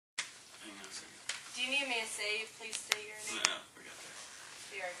Do you need me to say, please say your name? No, we got there.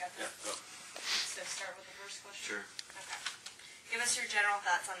 You already got that? Yeah, go. So start with the first question? Sure. Okay. Give us your general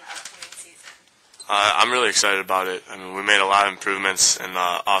thoughts on the upcoming season. I'm really excited about it. I mean, we made a lot of improvements in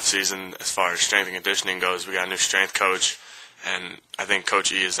the off-season as far as strength and conditioning goes. We got a new strength coach, and I think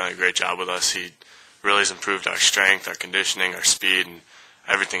Coach E has done a great job with us. He really has improved our strength, our conditioning, our speed, and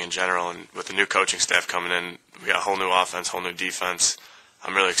everything in general. And with the new coaching staff coming in, we got a whole new offense, whole new defense.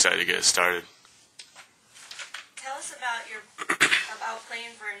 I'm really excited to get it started. Tell us about about playing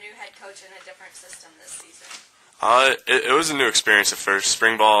for a new head coach in a different system this season. It was a new experience at first.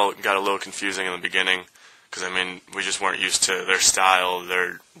 Spring ball got a little confusing in the beginning because, I mean, we just weren't used to their style,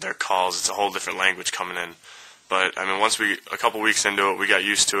 their calls. It's a whole different language coming in. But, I mean, a couple weeks into it, we got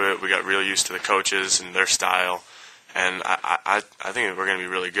used to it. We got real used to the coaches and their style. And I think we're going to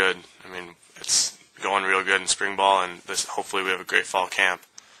be really good. I mean, it's going real good in spring ball, and hopefully we have a great fall camp.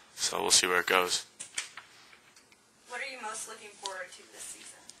 So we'll see where it goes. What are you most looking forward to this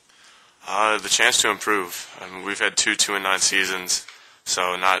season? The chance to improve. I mean, we've had 2-9 seasons,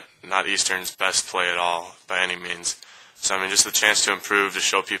 so not Eastern's best play at all by any means. So, I mean, just the chance to improve, to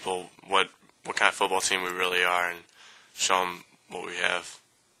show people what kind of football team we really are and show them what we have.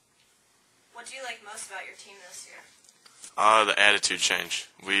 What do you like most about your team this year? The attitude change.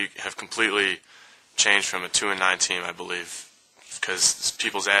 We have completely changed from a 2-9 team, I believe, because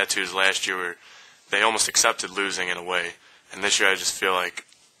people's attitudes last year were, they almost accepted losing in a way. And this year I just feel like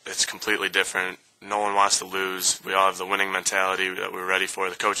it's completely different. No one wants to lose. We all have the winning mentality that we're ready for.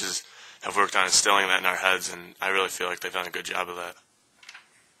 The coaches have worked on instilling that in our heads, and I really feel like they've done a good job of that.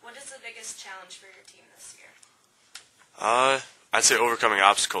 What is the biggest challenge for your team this year? I'd say overcoming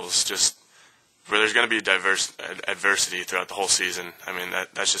obstacles, just where there's going to be adversity throughout the whole season. I mean,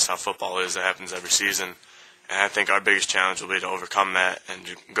 that's just how football is. That happens every season. And I think our biggest challenge will be to overcome that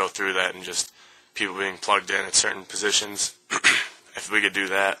and go through that, and just people being plugged in at certain positions. If we could do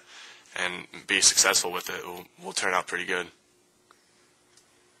that and be successful with it, we'll turn out pretty good.